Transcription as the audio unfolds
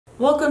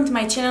Welcome to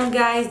my channel,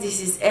 guys.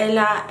 This is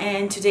Ella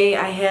and today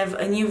I have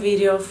a new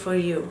video for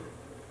you.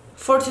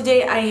 For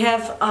today I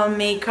have a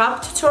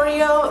makeup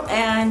tutorial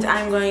and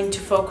I'm going to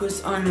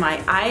focus on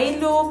my eye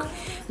look.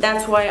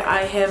 That's why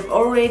I have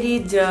already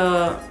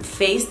the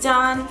face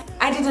done.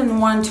 I didn't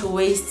want to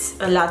waste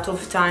a lot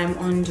of time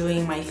on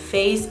doing my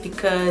face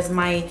because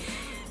my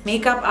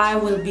makeup eye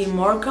will be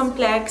more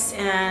complex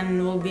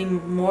and will be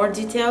more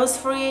details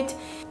for it.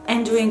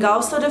 And doing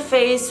also the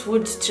face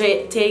would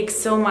take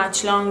so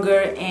much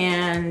longer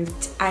and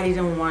I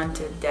didn't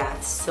want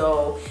that.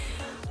 So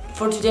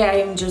for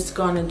today I'm just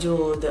gonna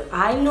do the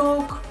eye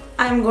look.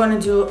 I'm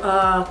gonna do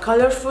a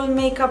colorful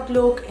makeup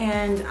look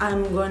and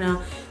I'm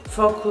gonna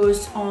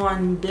focus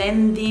on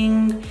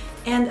blending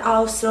and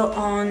also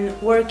on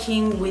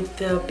working with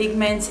the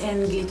pigments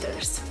and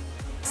glitters.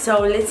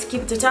 So let's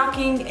keep the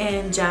talking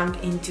and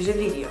jump into the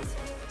video.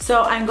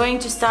 So I'm going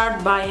to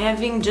start by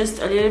having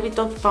just a little bit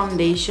of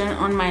foundation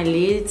on my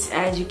lids.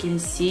 As you can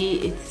see,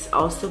 it's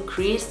also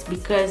creased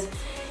because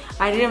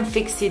I didn't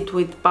fix it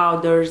with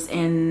powders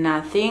and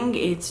nothing.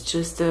 It's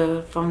just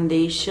a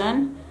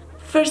foundation.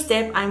 First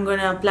step, I'm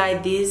gonna apply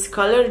this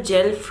color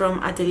gel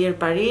from Atelier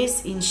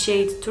Paris in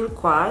shade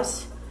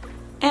turquoise.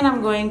 And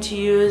I'm going to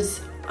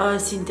use a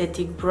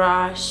synthetic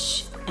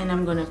brush and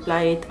I'm gonna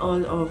apply it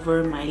all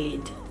over my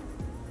lid.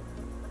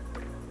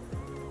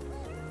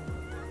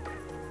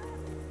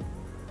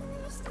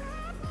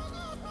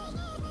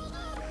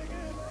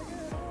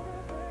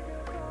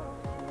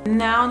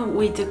 Now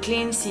with a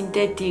clean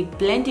synthetic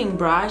blending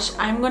brush,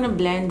 I'm gonna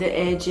blend the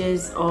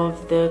edges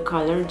of the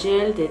color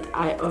gel that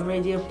I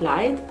already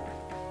applied.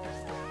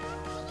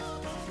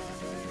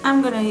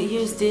 I'm gonna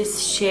use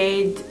this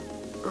shade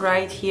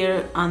right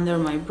here under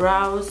my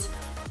brows.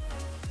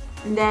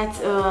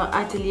 That's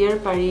Atelier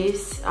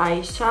Paris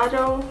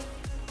eyeshadow.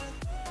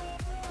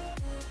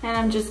 And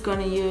I'm just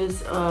gonna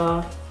use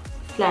a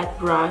flat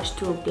brush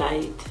to apply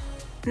it.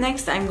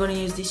 Next, I'm gonna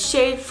use this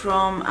shade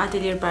from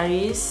Atelier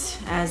Paris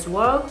as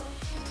well.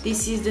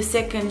 This is the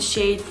second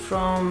shade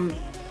from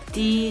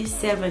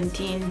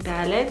T17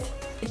 palette.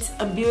 It's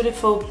a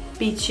beautiful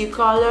peachy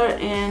color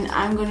and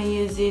I'm gonna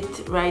use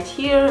it right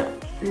here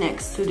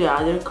next to the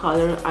other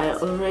color I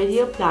already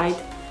applied.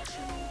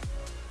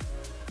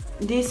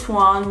 This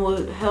one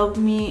will help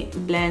me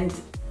blend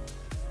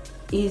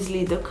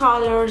easily the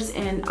colors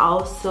and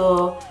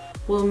also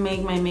will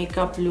make my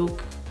makeup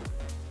look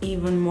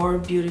even more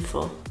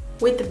beautiful.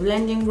 With the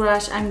blending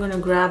brush, I'm gonna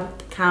grab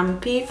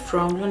Campy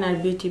from Lunar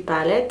Beauty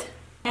palette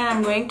and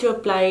I'm going to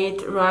apply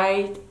it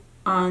right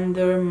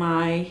under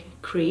my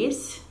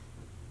crease.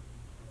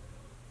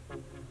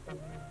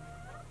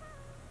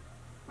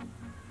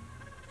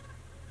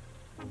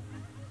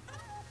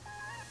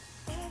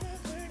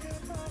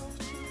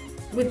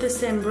 With the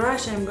same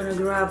brush, I'm gonna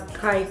grab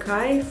Kai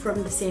Kai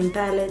from the same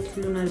palette,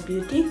 Lunar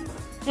Beauty,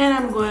 and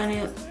I'm going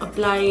to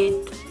apply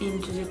it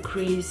into the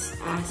crease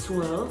as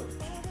well.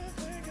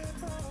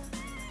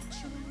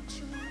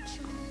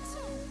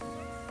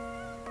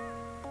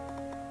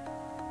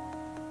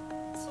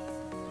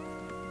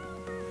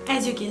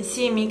 As you can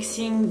see,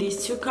 mixing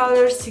these two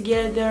colors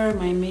together,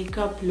 my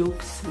makeup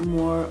looks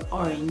more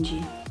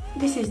orangey.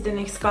 This is the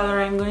next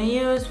color I'm gonna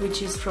use,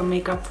 which is from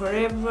Makeup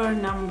Forever,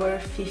 number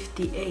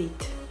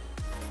 58.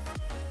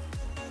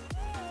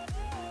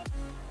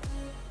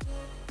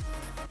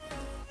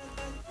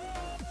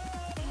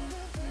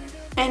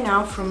 And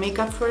now from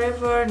Makeup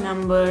Forever,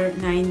 number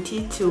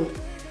 92.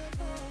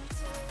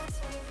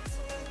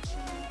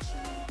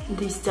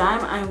 This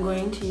time I'm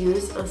going to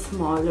use a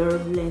smaller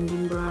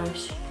blending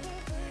brush.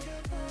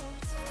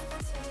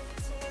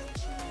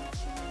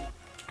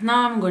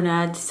 Now I'm gonna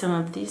add some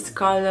of this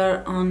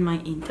color on my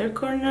inner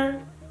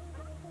corner.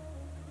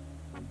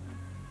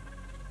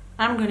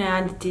 I'm gonna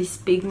add this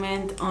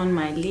pigment on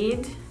my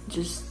lid,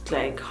 just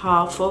like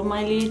half of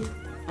my lid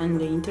and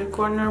the inner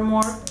corner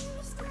more.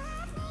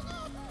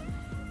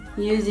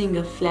 Using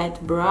a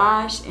flat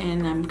brush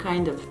and I'm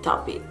kind of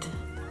top it.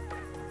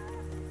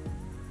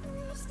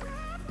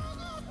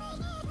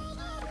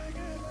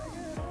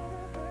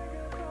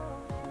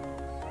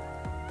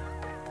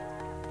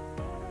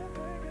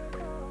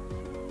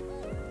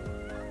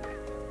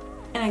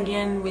 And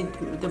again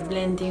with the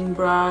blending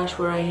brush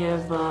where I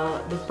have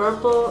the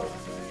purple,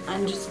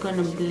 I'm just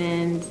gonna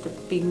blend the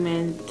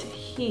pigment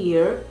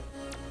here.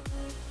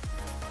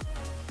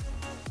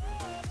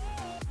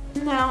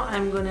 Now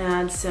I'm gonna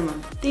add some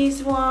of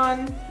this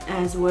one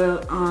as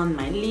well on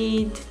my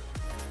lid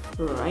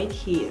right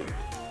here.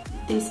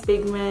 These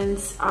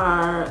pigments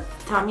are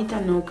Tami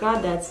Tanuka,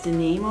 that's the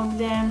name of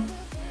them,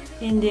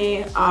 and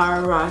they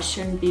are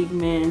Russian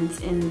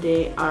pigments and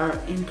they are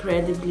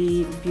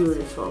incredibly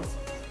beautiful.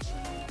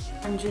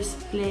 I'm just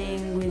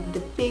playing with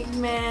the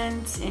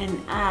pigments and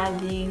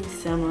adding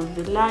some of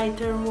the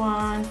lighter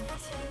one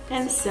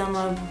and some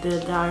of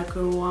the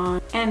darker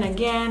one. And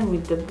again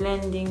with the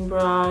blending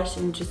brush,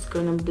 I'm just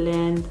gonna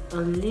blend a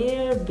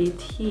little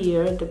bit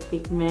here the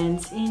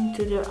pigments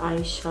into the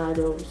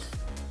eyeshadows.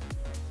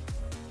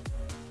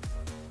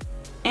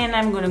 And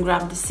I'm gonna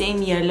grab the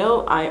same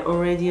yellow I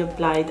already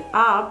applied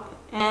up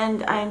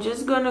and I'm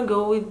just gonna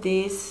go with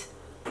this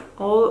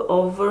all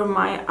over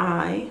my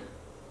eye.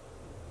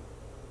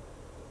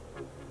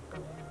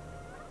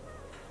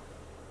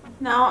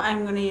 Now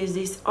I'm gonna use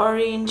this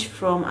orange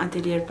from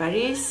Atelier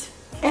Paris,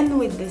 and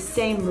with the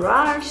same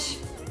brush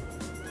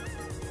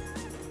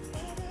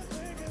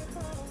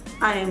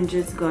I am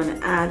just gonna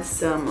add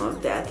some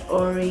of that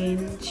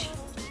orange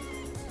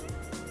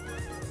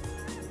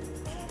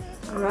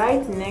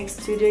right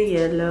next to the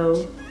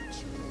yellow.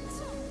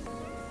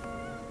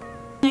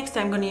 Next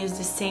I'm gonna use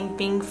the same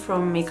pink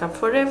from Makeup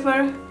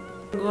Forever.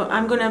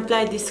 I'm gonna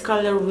apply this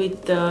color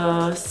with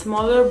the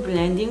smaller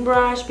blending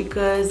brush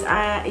because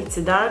it's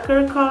a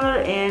darker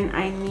color and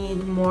I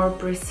need more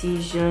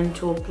precision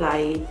to apply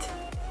it.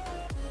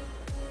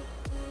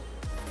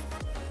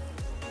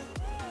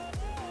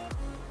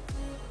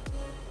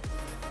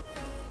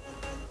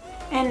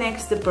 And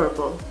next the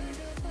purple.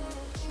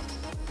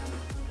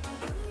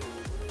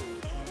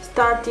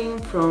 Starting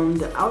from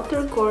the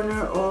outer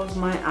corner of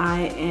my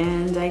eye,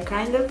 and I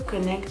kind of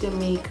connect the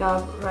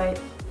makeup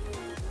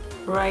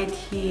right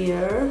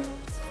here.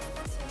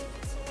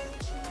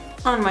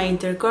 On my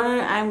inner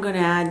corner I'm gonna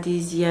add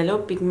this yellow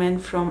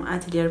pigment from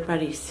Atelier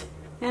Paris.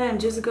 And I'm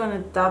just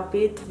gonna tap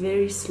it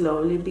very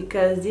slowly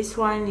because this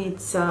one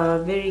it's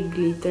very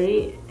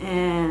glittery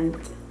and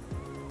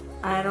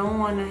I don't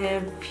want to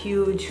have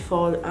huge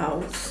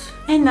fallouts.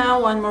 And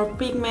now one more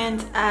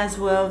pigment as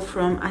well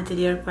from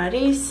Atelier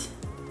Paris.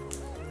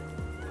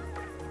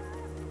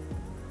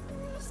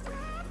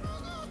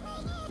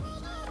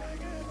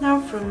 Now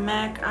from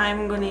MAC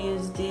I'm gonna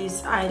use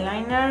this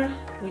eyeliner,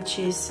 which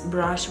is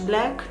brush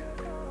black.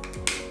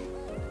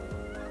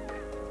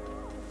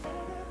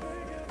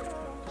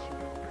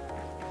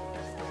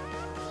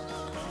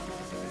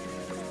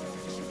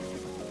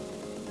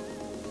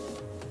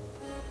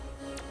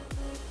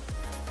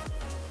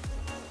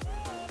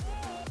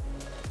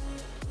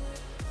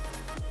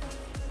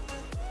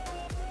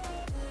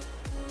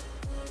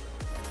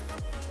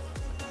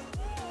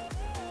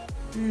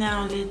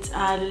 Now let's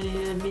add a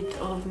little bit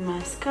of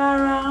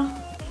mascara.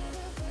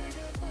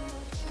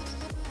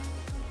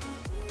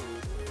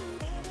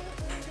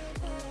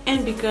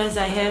 And because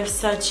I have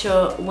such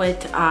a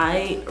wet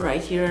eye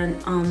right here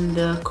on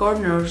the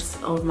corners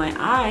of my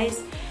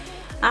eyes,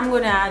 I'm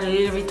gonna add a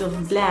little bit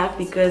of black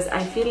because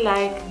I feel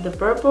like the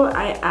purple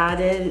I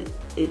added,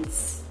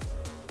 it's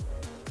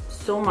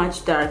so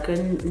much darker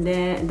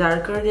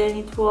than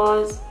it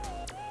was.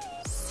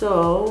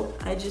 So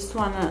I just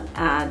want to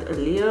add a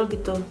little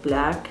bit of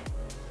black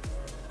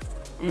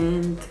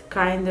and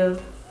kind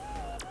of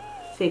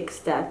fix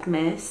that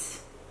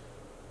mess.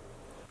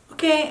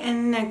 Okay,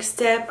 and next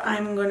step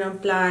I'm gonna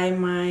apply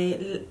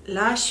my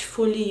Lash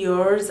Fully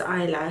Yours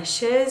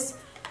eyelashes,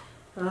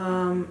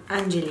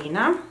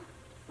 Angelina.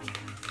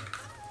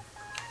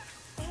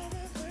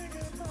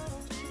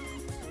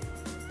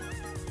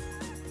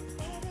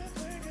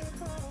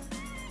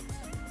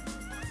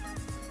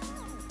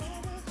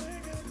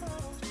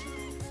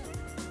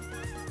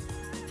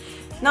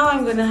 Now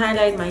I'm gonna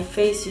highlight my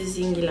face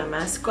using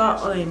Illamasqua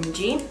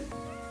OMG.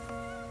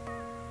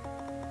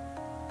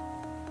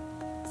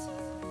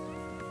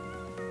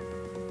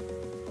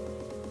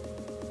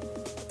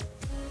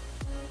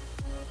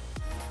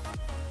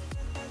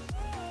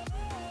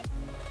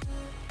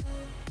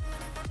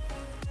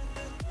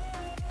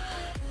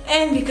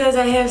 And because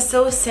I have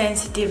so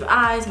sensitive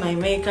eyes, my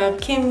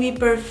makeup can be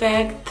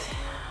perfect.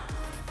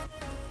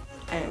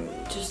 I'm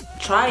just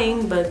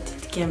trying, but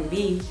it can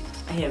be.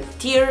 I have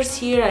tears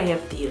here, I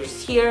have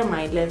tears here,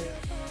 my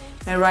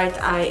right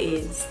eye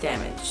is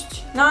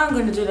damaged. Now I'm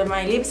gonna do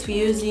my lips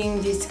using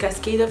this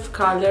Cascade of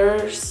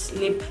Colors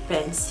lip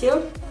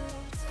pencil.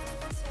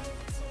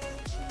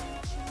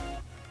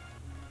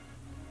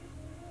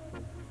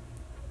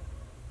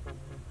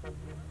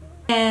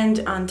 And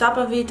on top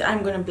of it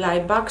I'm gonna apply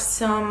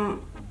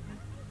Buxom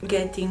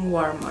Getting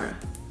Warmer.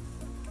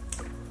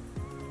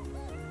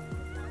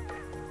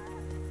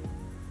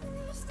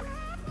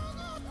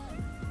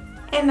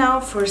 And now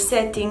for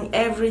setting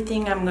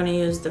everything, I'm gonna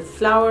use the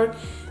Flower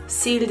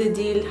Seal the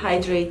Deal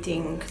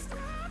Hydrating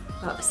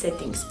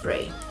Setting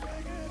Spray.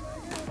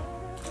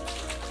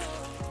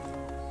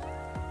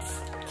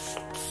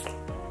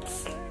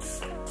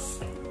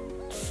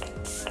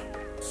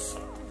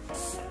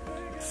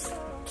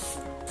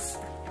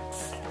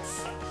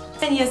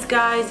 And yes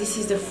guys, this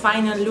is the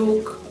final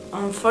look.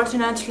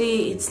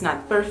 Unfortunately, it's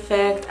not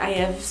perfect. I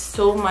have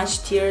so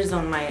much tears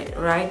on my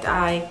right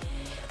eye,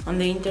 on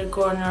the inner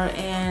corner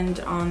and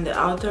on the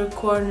outer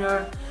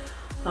corner.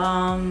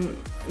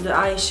 The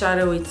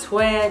eyeshadow, it's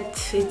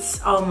wet,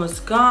 it's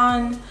almost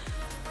gone.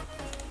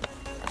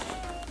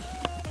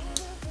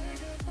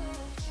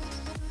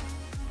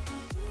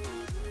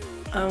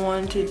 I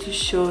wanted to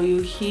show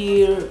you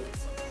here,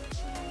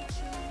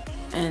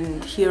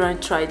 and here I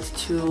tried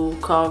to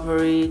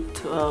cover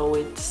it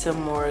with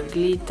some more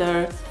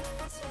glitter.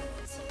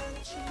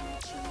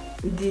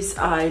 This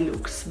eye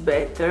looks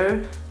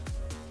better,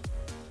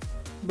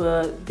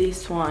 but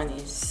this one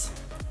is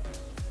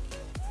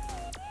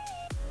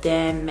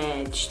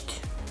damaged.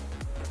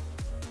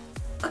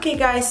 Okay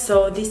guys,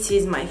 so this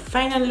is my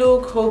final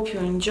look. Hope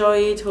you enjoy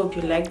it, hope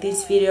you like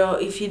this video.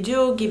 If you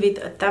do, give it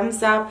a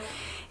thumbs up,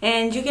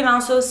 and you can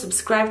also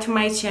subscribe to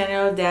my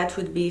channel, that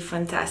would be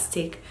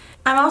fantastic.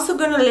 I'm also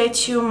gonna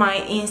let you my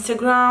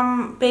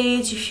Instagram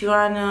page if you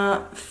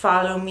wanna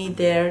follow me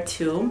there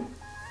too.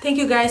 Thank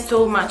you guys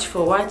so much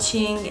for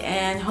watching,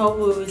 and hope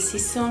we will see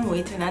soon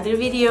with another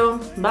video.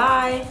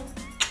 Bye!